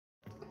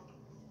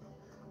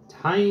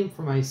Time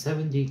for my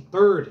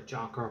 73rd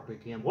John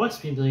Carpenter game. What's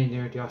Be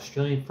Millionaire, the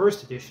Australian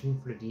first edition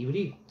for the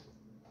DVD.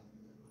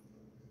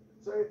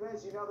 So you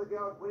fancy another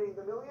go at winning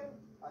the million?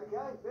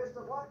 Okay, best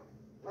of luck.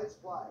 Let's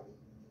play.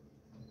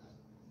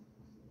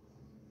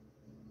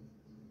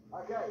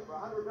 Okay, for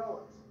 $100,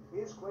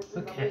 here's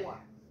question number 1.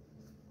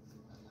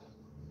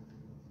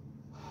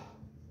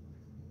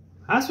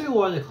 As we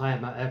wanted to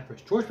climb Mount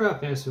Everest, George Brown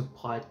Fantasy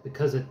replied,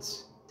 because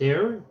it's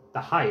there, the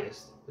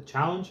highest. The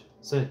challenge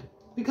said,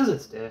 because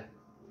it's there.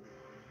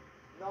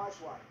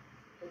 Nice one.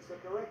 It's the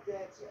correct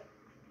answer.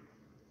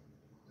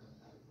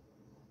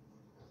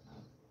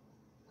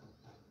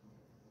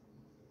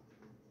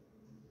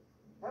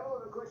 Have a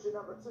look at question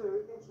number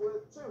 2. It's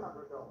worth $200.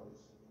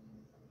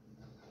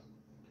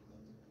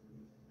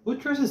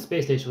 Which Russian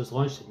space station was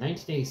launched in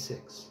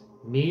 1986?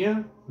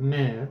 Mir,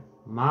 Mer,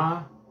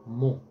 Ma,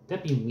 Mo.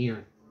 That'd be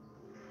Mir.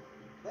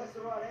 That's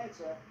the right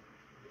answer.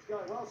 It's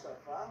going well so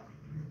far.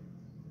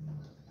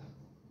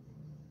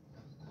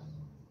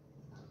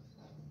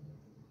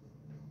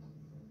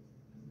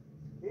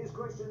 Here's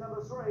question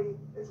number 3.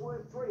 It's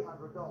worth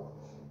 $300.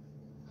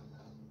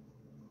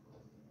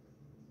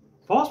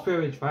 False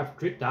beverage derived from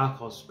dripped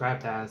alcohol is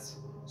described as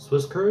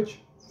Swiss courage,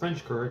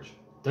 French courage,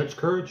 Dutch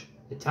courage,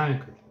 Italian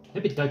courage.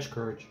 Maybe Dutch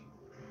courage.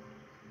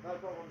 No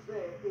problems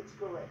there. It's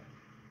correct.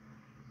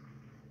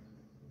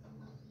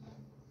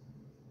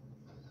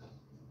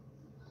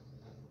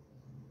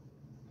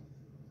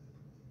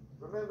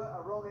 Remember,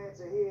 a wrong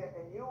answer here,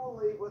 and you will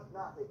leave with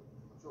nothing.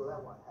 I'm sure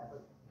that won't happen.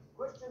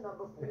 Question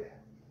number 4.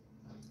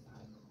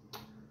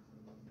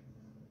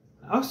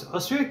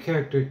 Australian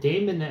character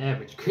Damon the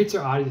Average greets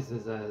our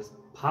audiences as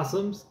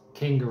possums,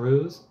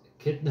 kangaroos,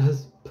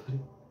 echidnas,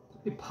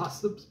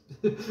 possums.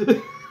 That's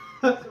the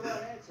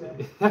right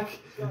answer.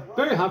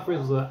 Barry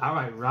Humphries was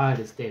outright ride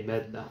as Dame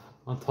Edna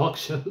on talk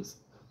shows.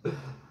 Get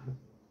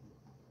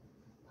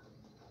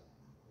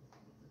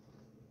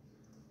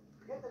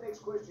the next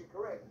question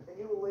correct, and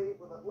you will leave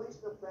with at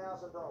least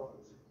 $1,000.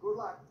 Good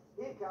luck.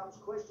 Here comes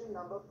question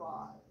number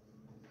 5.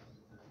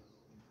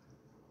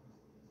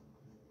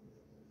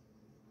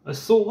 A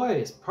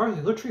soiree is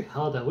partly literally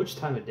held at which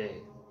time of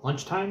day?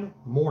 Lunchtime,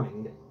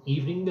 morning,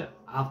 evening,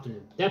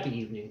 afternoon. That'd be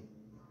evening.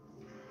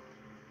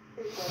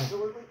 It's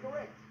absolutely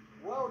correct.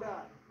 Well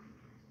done.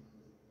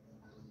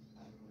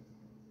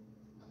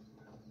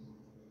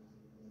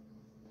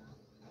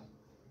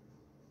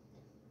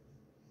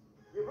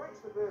 You've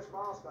reached the first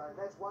milestone.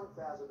 That's $1,000.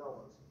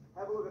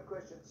 Have a look at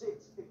question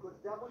 6. It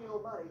could double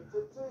your money to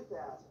 $2,000.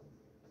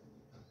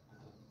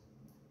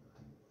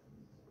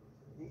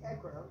 The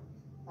acronym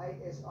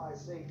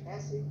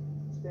ASIC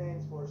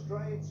stands for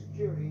Australian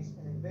Securities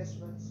and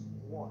Investments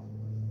What?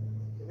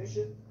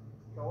 Commission,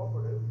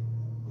 Cooperative,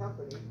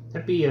 Company.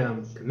 That'd be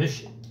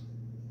commission.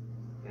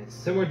 And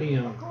similar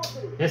to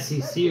the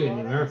SEC in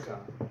America.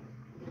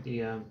 The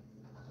get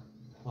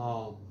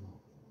what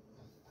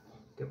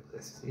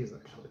the SEC is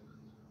actually.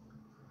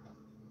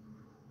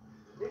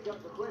 Here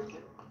comes the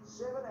question.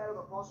 7 out of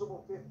a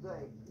possible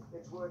 15.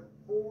 It's worth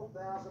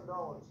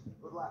 $4,000.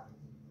 Good luck.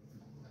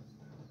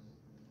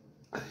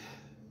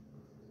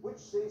 Which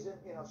season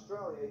in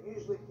Australia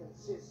usually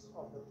consists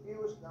of the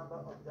fewest number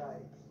of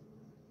days?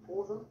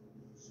 Autumn,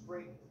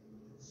 spring,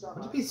 summer.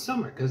 It would be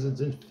summer because it's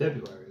in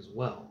February as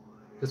well.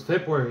 Because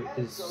February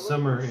is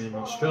summer in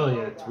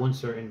Australia, it's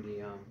winter in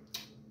the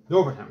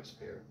northern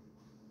hemisphere.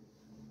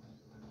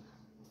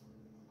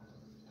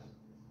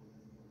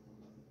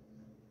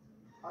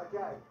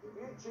 Okay, if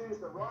you choose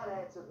the right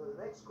answer to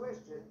the next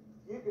question,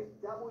 you can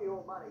double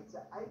your money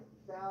to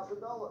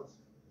 $8,000.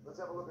 Let's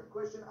have a look at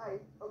question 8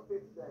 of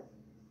 15.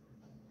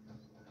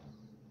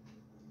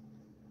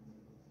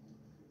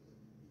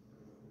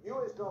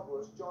 US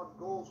novelist John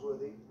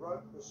Galsworthy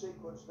wrote the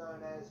sequence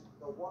known as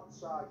the What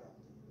Saga?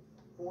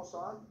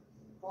 Forsyth,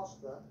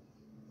 Foster,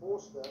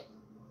 Forster,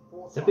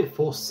 Forsyth. That'd be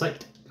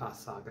Forsyth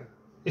saga.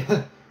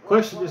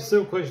 Question, there's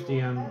still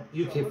question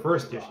the UK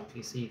first edition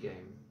PC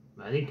game.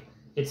 I think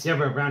it's the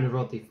other way around who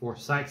wrote the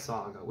Forsyth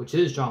saga, which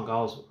is John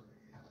Galsworthy.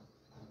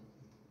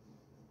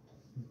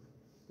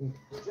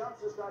 The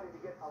jumps are starting to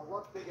get a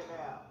lot bigger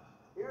now.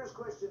 Here is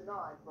question 9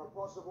 for a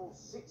possible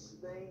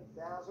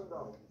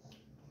 $16,000.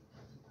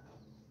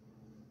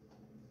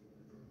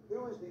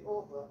 Who is the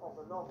author of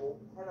the novel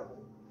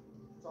Hannibal?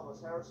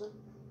 Thomas Harrison,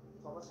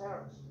 Thomas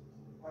Harris,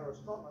 Harris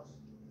Thomas.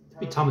 It'd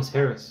be Thomas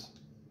Harris.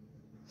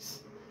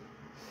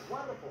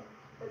 Wonderful.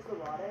 It's the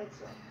right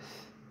answer.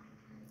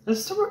 There's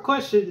a similar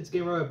question that's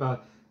getting right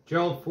about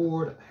Gerald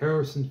Ford,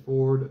 Harrison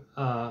Ford,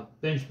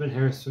 Benjamin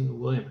Harrison,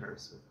 William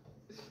Harrison.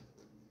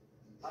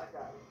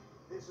 Okay,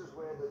 this is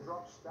where the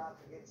drops start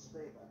to get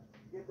steeper.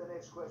 Get the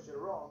next question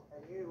wrong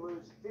and you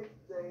lose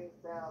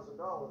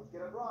 $15,000.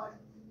 Get it right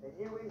and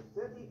you win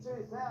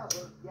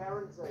 $32,000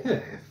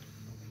 guaranteed.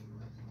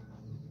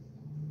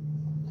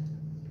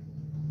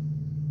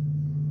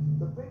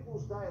 The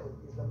People's Daily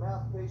is the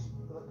mouthpiece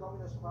for the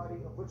Communist Party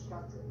of which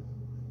country?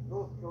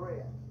 North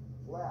Korea,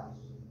 Laos,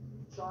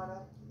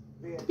 China,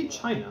 Vietnam. It'd be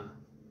China.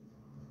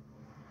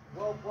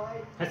 Well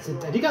played. I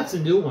think that's a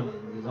new one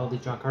in all the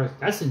John Carter.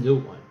 That's a new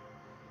one.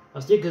 I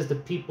was thinking, because the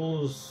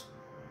People's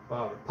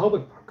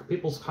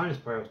Kindness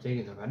Party, I was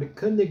thinking of. I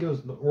couldn't think it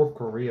was North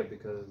Korea,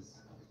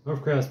 because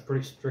North Korea has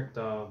pretty strict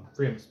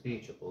freedom of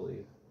speech, I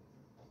believe.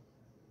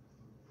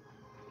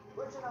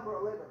 Question number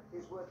 11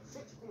 is worth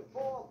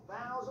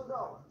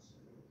 $64,000.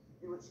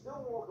 You would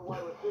still walk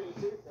away with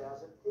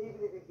 $32,000 even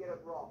if you get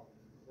it wrong.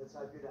 Let's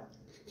hope you don't.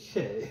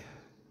 Okay.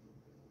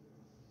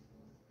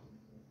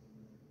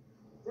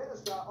 Tennis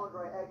star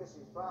Andre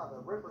Agassi's father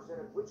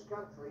represented which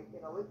country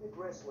in Olympic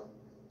wrestling?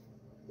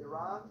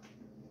 Iran,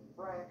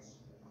 France,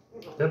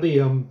 Italy, That'd be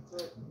Turkey.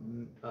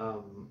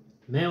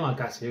 Male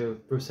Agassi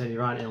represented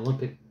Iran in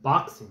Olympic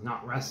boxing,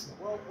 not wrestling.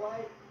 Well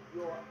played.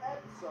 You're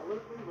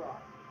absolutely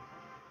right.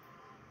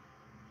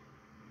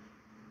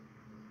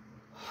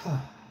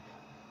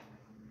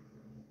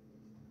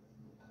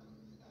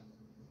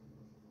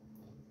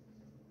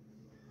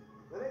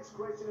 The next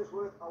question is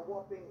worth a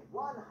whopping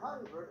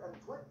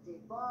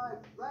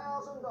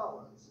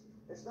 $125,000.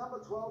 It's number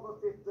 12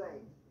 of 15.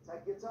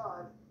 Take your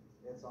time.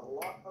 It's a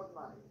lot of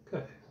money.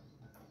 Okay.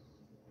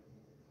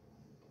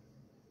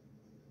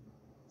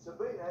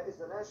 Sabina is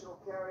the national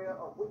carrier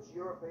of which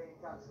European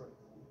country?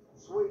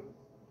 Sweden,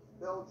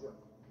 Belgium,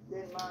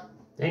 Denmark.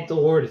 Thank the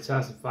Lord, it's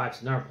 2005.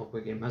 It's not a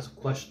public game. Has a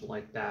question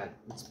like that.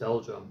 It's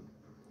Belgium.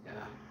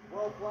 Yeah.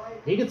 Well played.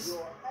 I think it's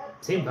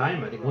same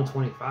volume. I think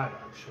 125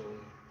 actually.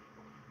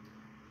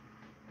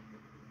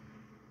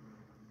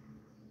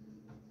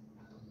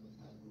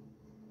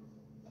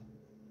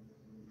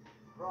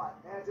 Right,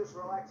 now just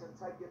relax and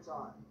take your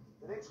time.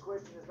 The next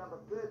question is number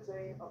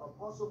 13 of a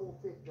possible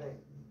 15.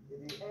 If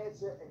you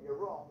answer and you're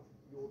wrong,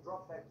 you will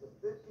drop back to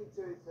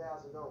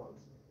 $52,000.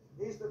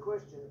 Here's the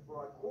question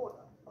for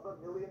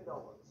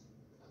 $250,000.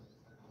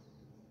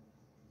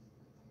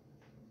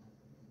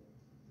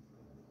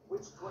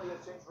 Which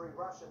 20th century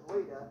Russian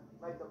leader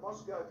made the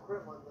Moscow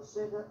Kremlin the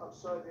center of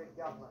Soviet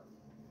government?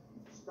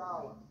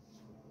 Stalin,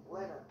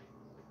 Lenin,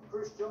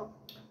 Khrushchev.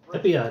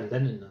 That'd be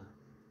Lenin.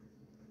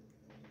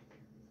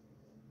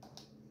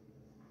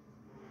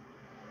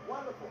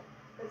 Wonderful.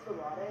 It's the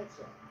right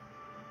answer.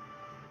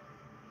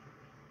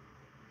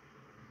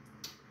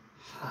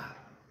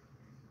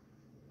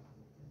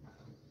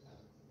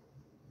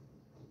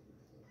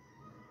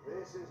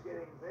 This is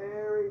getting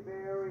very,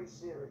 very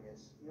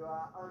serious. You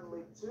are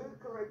only 2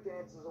 correct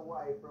answers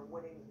away from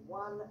winning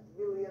 $1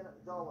 million.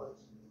 But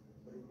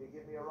if you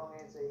give me a wrong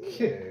answer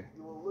here,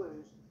 you will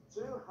lose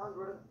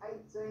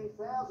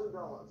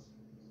 $218,000.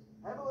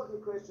 Have a look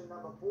at question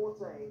number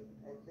 14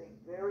 and think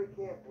very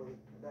carefully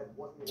about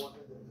what you want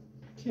to do.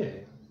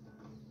 Okay.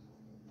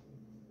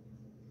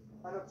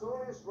 A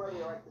notorious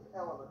radioactive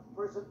element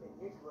present in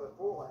nuclear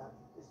fallout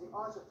is the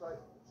isotope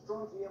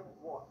strontium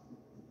what?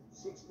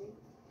 60,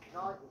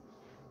 90,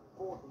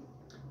 40.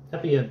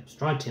 That'd be a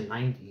strontium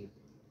 90.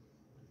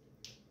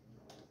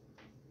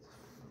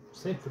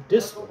 Same for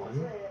this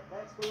one.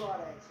 That's the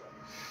right answer.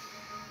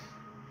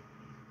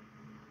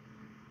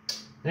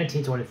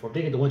 1924.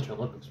 They get the Winter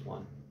Olympics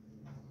one.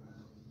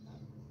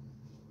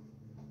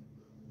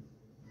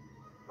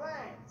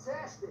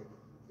 Fantastic!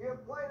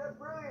 You've played a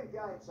brilliant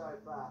game so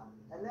far,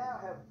 and now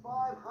have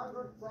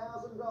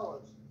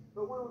 $500,000.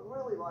 But we would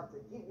really like to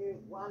give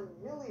you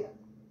 $1 million.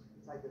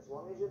 Take as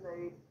long as you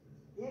need.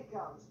 Here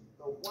comes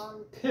the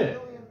 $1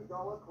 million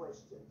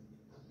question.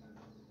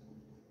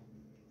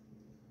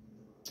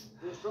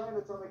 The Australian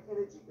Atomic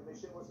Energy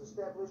Commission was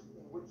established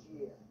in which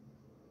year?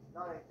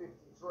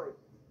 1953,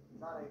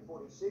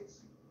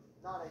 1946,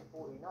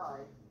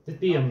 1949. It'd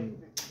be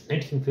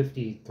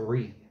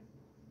 1953.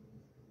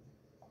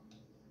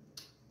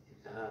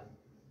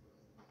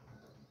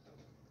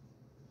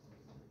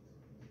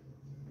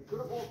 You could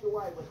have walked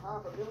away with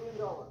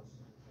 $500,000.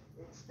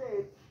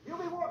 Instead, you'll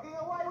be walking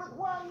away with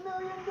 $1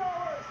 million.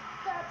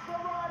 That's the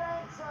right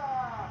answer.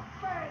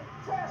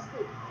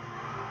 Fantastic.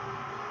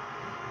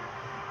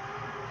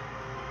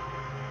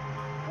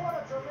 What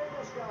a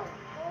tremendous game.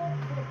 All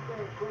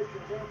 15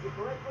 questions answered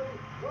correctly.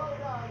 Well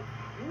done.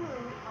 You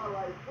are a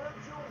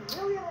virtual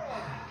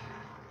millionaire.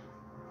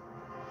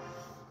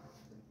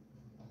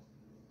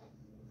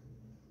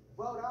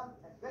 Well done,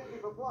 and thank you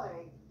for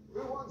playing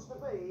Who Wants to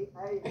Be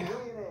a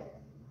Millionaire?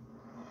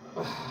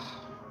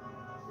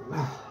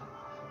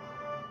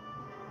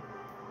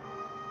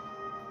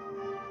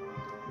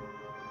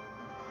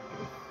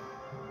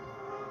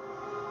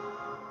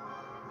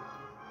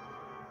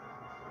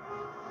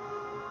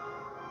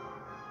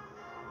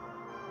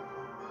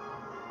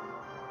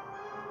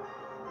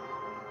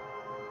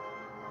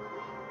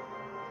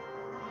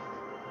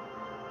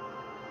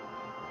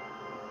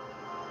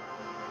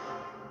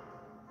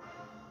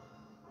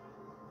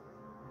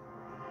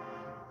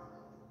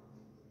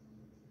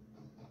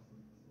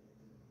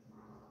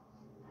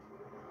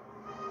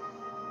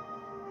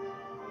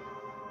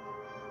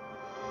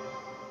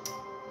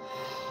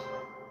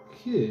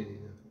 Okay.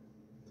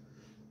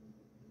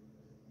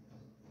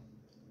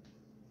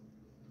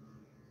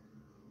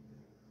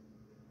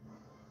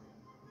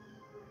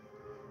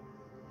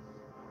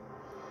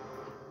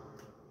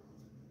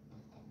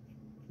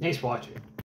 Thanks for watching.